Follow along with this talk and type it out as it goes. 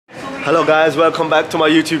Hello guys, welcome back to my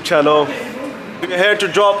YouTube channel. We're here to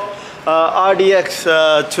drop RDX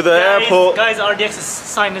to the airport. Guys, RDX is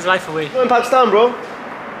signing his life away. We're in Pakistan, bro.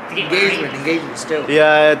 Engagement still.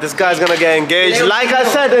 Yeah, this guy's gonna get engaged. Like I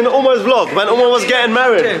said in Umar's vlog, when Umar was getting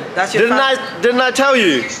married. Didn't I tell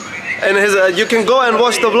you? And his, you can go and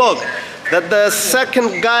watch the vlog. That the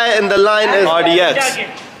second guy in the line is RDX.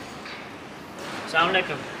 Assalamu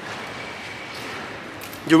alaikum.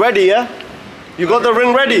 You ready, yeah? You got the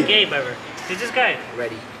ring ready? Gay, brother. Is this guy?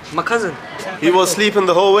 Ready. My cousin. He was sleeping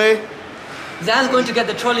the whole way. Zan's going to get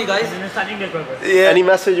the trolley, guys. Yeah. Any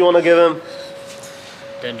message you wanna give him?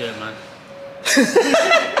 Don't do it, man.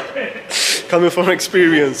 Coming from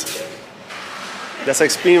experience. That's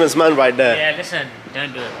experienced man right there. Yeah, listen,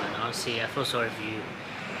 don't do it, man. Honestly, I feel sorry for you.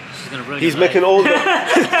 She's gonna ruin He's your making life. all the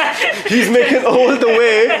he's making all the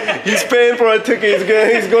way. He's paying for a ticket.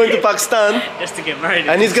 He's going to Pakistan, Just to get married.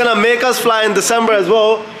 and he's gonna make us fly in December as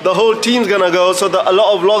well. The whole team's gonna go, so a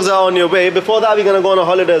lot of vlogs are on your way. Before that, we're gonna go on a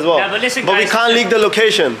holiday as well. Yeah, but listen, we guys, can't leak the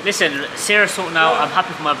location. Listen, Sarah's sorting out. I'm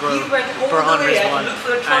happy for my bro, Burhan Rizwan,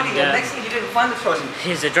 and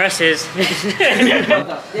his address is.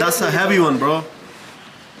 That's a heavy one, bro.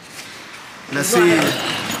 Let's see.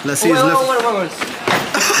 Let's see his left.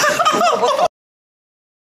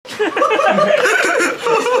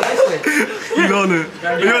 He's on it.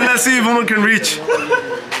 Let's see if Umar can reach. 1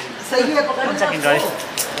 second, guys.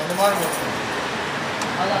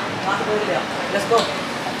 Let's go.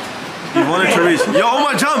 He wanted to reach. Yo,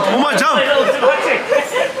 Umar, jump! Umar, jump!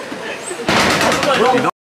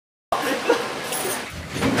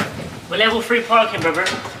 We're level 3 parking, brother.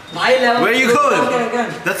 Where are you going?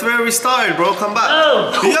 That's where we started, bro. Come back.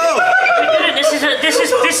 Oh! Yo! This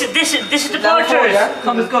is departure. Yeah?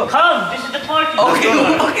 Come, let's go. Come, this is departure. Okay,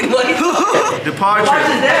 fucking money. Departure.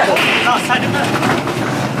 there. No, sign it back.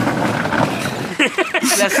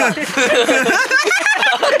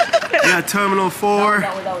 Yeah, Terminal 4.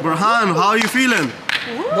 Burhan, how are you feeling?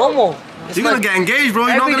 Normal. You're gonna get engaged, bro.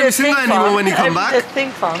 You're not gonna be single anymore when you come back.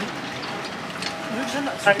 Thing, fam.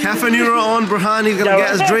 Cafe Nero on Burhan. He's gonna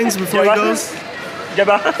get his drinks before he goes.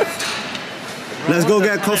 Let's go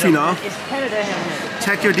get coffee now.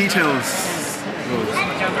 Check your details.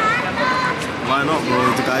 Why not,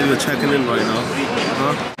 bro? The guys are checking in right now.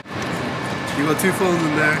 Huh? You got 2 phones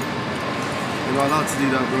in there. You're not allowed to do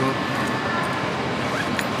that, bro.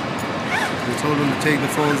 We told them to take the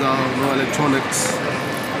phones out, no electronics.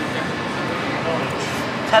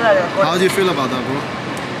 How do you feel about that, bro?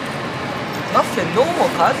 Nothing, normal,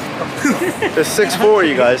 cuz. It's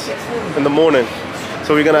 6:40, guys, in the morning.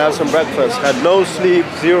 So we're gonna have some breakfast. Had no sleep,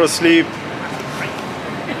 0 sleep.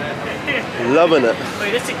 Loving it.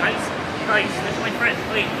 Wait, listen, guys. Guys, that's my friend.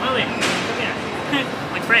 Wait, look here.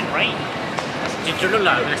 My friend, right?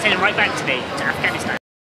 Jalullah, I'm gonna send him right back today to Afghanistan.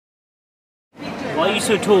 Why are you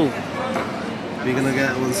so tall? We're gonna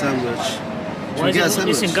get 1 sandwich. Should we get a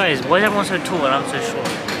sandwich? Listen, guys, why is everyone so tall and I'm so short?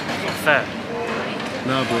 It's not fair.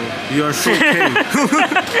 Nah, bro. You're a short king.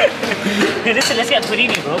 Hey, listen, let's get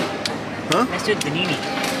panini, bro. Huh? Let's do panini.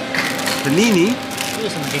 Panini? Do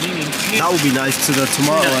some panini. That would be nice to the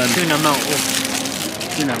tomato and... Tuna melt.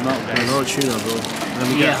 Tuna melt, guys. No tuna, bro. Let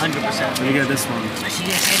me Yeah, get, 100%. let me get this one. Actually,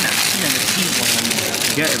 yeah, saying that tuna, the cheese one.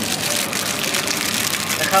 Get him.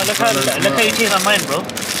 Look how you change my mind, bro.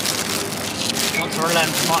 Mozzarella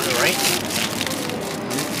and tomato, right?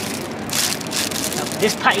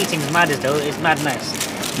 This patty thing's mad as though, it's mad nice.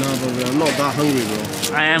 No, bro, I'm not that hungry, bro.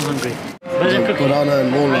 I am hungry. Where's the cookie? Banana and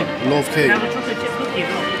walnut, loaf cake. Can I have a chocolate chip cookie as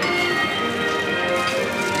well?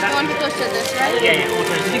 You want to toast this, right? Yeah, all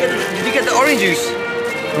toasted. Did you get the orange juice?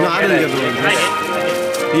 No, I didn't get the orange I juice.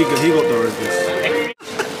 did. He got the orange juice.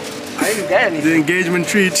 I didn't get anything. The engagement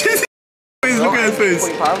treat. Please look at his face.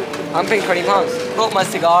 £40. I'm paying £20. Got my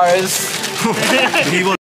cigars. He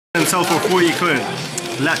bought himself for 40 quid.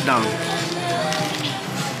 Let down.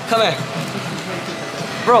 Come here.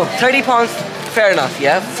 Bro, £30, fair enough,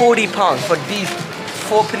 yeah? £40 for these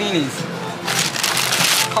 4 paninis.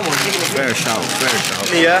 Come on, take it. Fair shout, fair shout.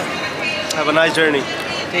 Yeah. Have a nice journey.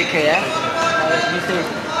 Take care, yeah? Be safe.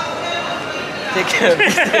 Take care.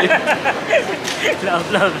 Love.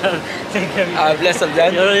 Take care of you. Bless up,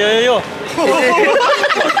 Jan. Yo.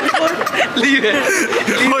 Leave it.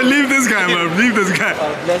 Leave this guy, man. Leave this guy.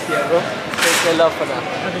 Bless you, bro. Take care, love for now.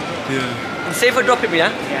 Yeah. I'm safe for dropping me,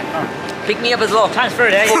 yeah? Yeah. Pick me up as well. Transfer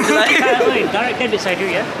it, eh? 4th July. Direct debits I do,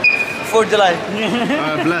 yeah? 4th July.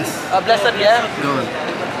 Bless. Bless up, yeah? Go on.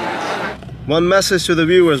 One message to the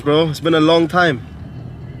viewers, bro. It's been a long time.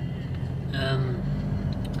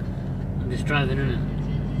 I'm just driving, innit?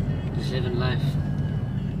 Just living life.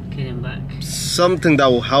 Getting back. Something that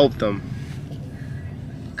will help them.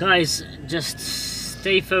 Guys, just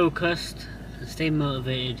stay focused, stay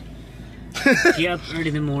motivated. Get up early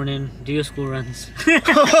in the morning, do your school runs.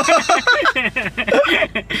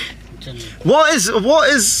 What is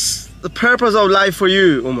the purpose of life for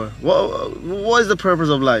you, Umar? What is the purpose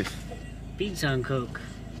of life? Pizza and Coke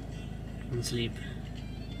and sleep.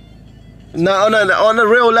 Now, on a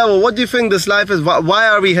real level, what do you think this life is? Why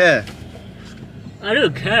are we here? I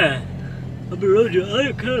don't care. I'll be real, I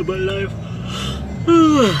don't care about life.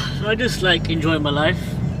 I just like enjoy my life,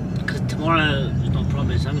 because tomorrow is no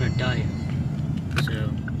promise. I'm gonna die, so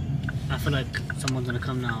I feel like someone's gonna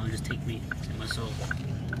come now and just take me, take my soul,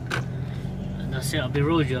 and that's it. I'll be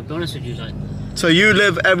real with you. I'll be honest with you, like. So you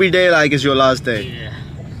live every day like it's your last day. Yeah,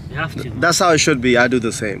 you have to. That's how it should be. I do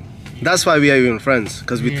the same. That's why we are even friends,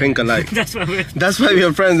 because we think alike. That's why we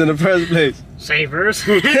are friends in the first place. Savers.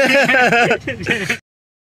 We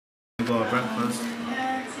got breakfast.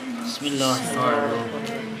 Bismillah.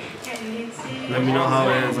 Let me know how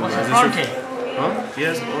it is. Party. Huh?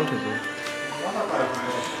 Yes, party, bro.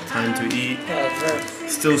 Time to eat.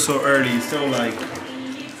 Still so early. Still like,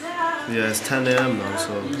 yeah, it's 10 a.m. now,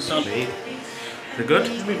 so late. Is it good?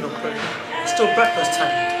 Still breakfast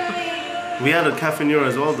time. We had a cafe near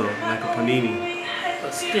as well, though, like a panini.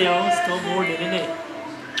 But still morning, isn't it?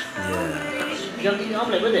 Yeah. You got the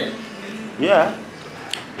omelette with it? Yeah.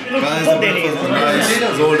 Guys, the breakfast was nice.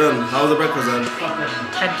 It's all done. How was the breakfast then? 10-10.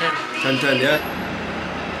 10-10, yeah?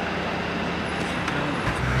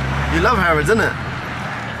 You love Harrods, innit?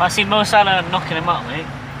 If I see Mo Salah, I'm knocking him up, mate.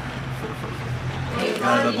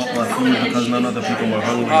 Guys, I got my food because none of the people were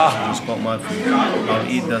hungry. I just got my food. I'll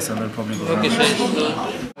eat this and then probably go home.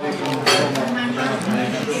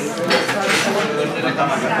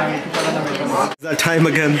 Is that time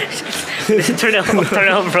again? Turn it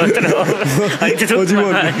off, bro, turn it off. I need to talk What do to you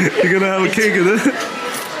my want? man. You're gonna have a cake, is it?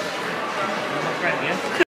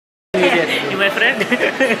 You my friend?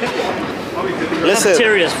 Listen,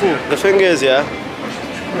 Serious fool. the thing is, yeah,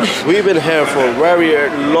 we've been here for a very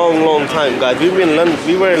long time, guys. We were in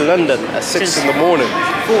London at 6 in the morning.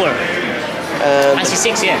 4. And I see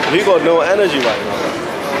 6, yeah. we got no energy right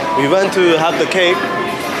now. We went to have the cake.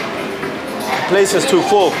 The place is too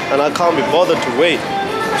full and I can't be bothered to wait.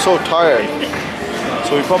 I'm so tired.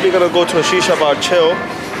 So we're probably gonna go to a shisha bar, chill.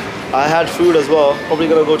 I had food as well. Probably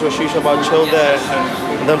gonna go to a shisha bar, chill there,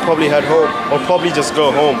 and then probably head home. Or probably just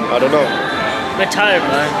go home. I don't know. I'm tired,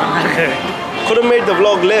 man. I'm hungry. Could have made the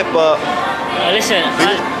vlog lit, but Listen,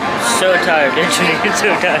 I'm so tired, literally, I'm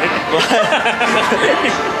so tired.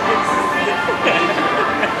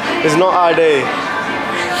 it's not our day.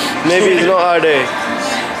 Maybe it's not our day.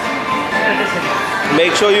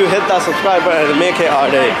 Make sure you hit that subscribe button and make it our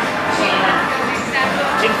day.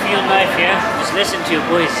 Think for your life, yeah? Just listen to your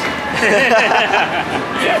voice.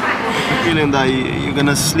 Feeling that you're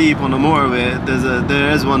gonna sleep on the motorway,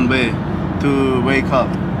 there is one way to wake up.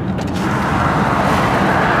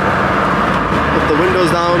 Put the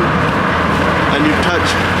windows down and you touch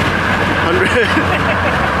 100.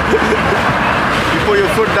 You put your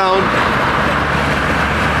foot down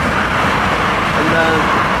and then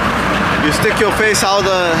you stick your face out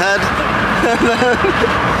the head and then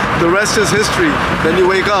the rest is history. Then you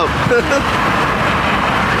wake up.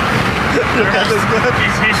 The rest is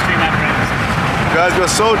history, my friends. Guys, we're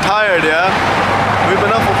so tired, yeah? We've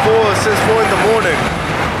been up since 4 in the morning.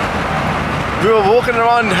 We were walking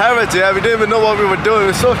around Harrods, yeah? We didn't even know what we were doing.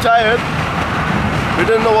 We were so tired. We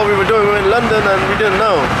didn't know what we were doing. We were in London and we didn't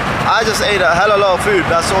know. I just ate a hell of a lot of food.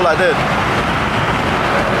 That's all I did.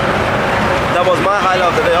 That was my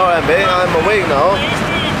highlight of the day. Alright, babe, I'm awake now.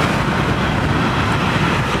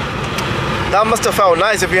 That must have felt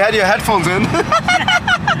nice if you had your headphones in.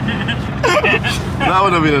 That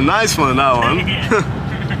would have been a nice one, that one.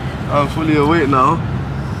 I'm fully awake now.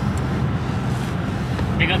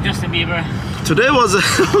 Big up Justin Bieber. Today was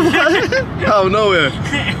out of nowhere.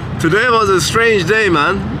 Today was a strange day,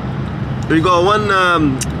 man. We got one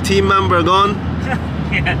team member gone.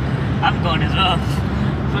 Yeah, I'm gone as well.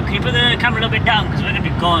 But can you put the camera a little bit down because we're gonna be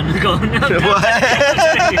gone.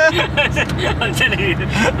 I'm telling you,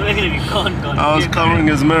 we're gonna be gone. I was covering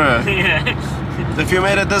his mirror. Yeah. If you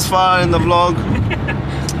made it this far in the vlog,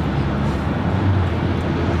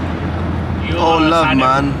 all love,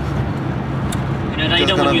 man. You know,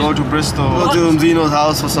 Just gonna go to Bristol, go to Zeno's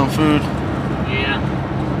house for some food.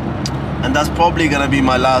 Yeah. And that's probably gonna be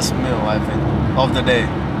my last meal, I think, of the day.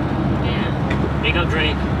 Yeah. Big up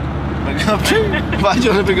Drake. Big up Drake? Why do you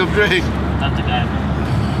wanna pick up Drake? Love the guy,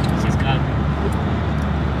 man. It's his guy.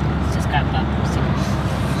 It's his guy, man.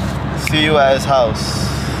 See you at his house.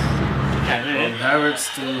 Yeah, From Harrods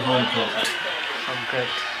to home cooked. I'm good.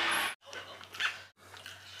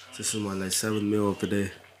 This is my like 7th meal of the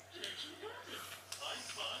day.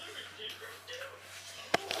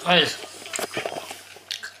 Guys,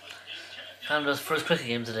 Canada's first cricket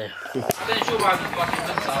game today. We need to go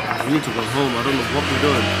home. I don't know what we're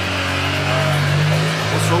doing.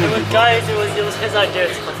 What's wrong with you, bro? Guys, it was his idea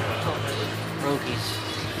to come. Brokies.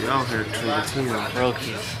 You're out here trying to team now.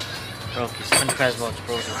 Brokies. 100 Creswell's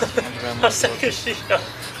brokies. 100 gram worth brokies.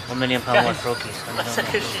 £1 million worth brokies.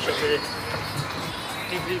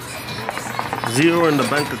 0 in the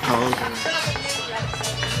bank account.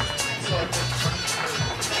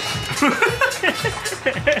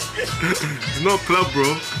 It's no club, bro.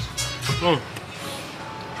 Oh.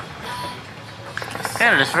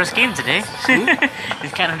 Canada's first game today.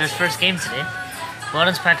 It's Canada's first game today.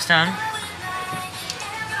 Bowling's Pakistan.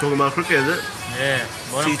 Talking about cricket, is it? Yeah.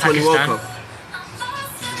 Bowling T20 World Pakistan. Cup.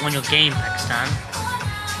 You won your game, Pakistan.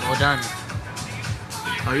 Well done.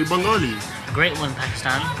 Are you Bengali? Great win,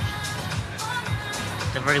 Pakistan.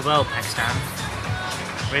 Did very well, Pakistan.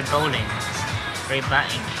 Great bowling. Great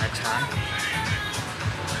batting, Pakistan.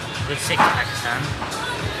 Good 6, Pakistan.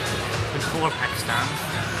 Good 4, Pakistan.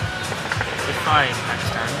 Good 5,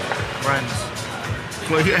 Pakistan. Runs.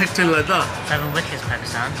 Why are you acting like that? 7 wickets,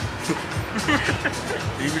 Pakistan.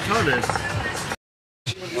 Are you retarded?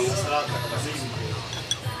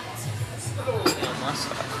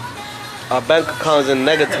 Our bank account is in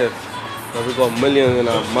negative, but we got millions in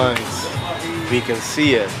our minds. We can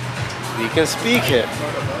see it. We can speak it.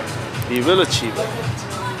 We will achieve it.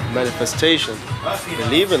 Manifestation.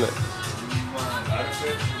 Believe in it.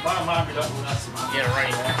 Yeah,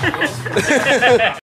 right.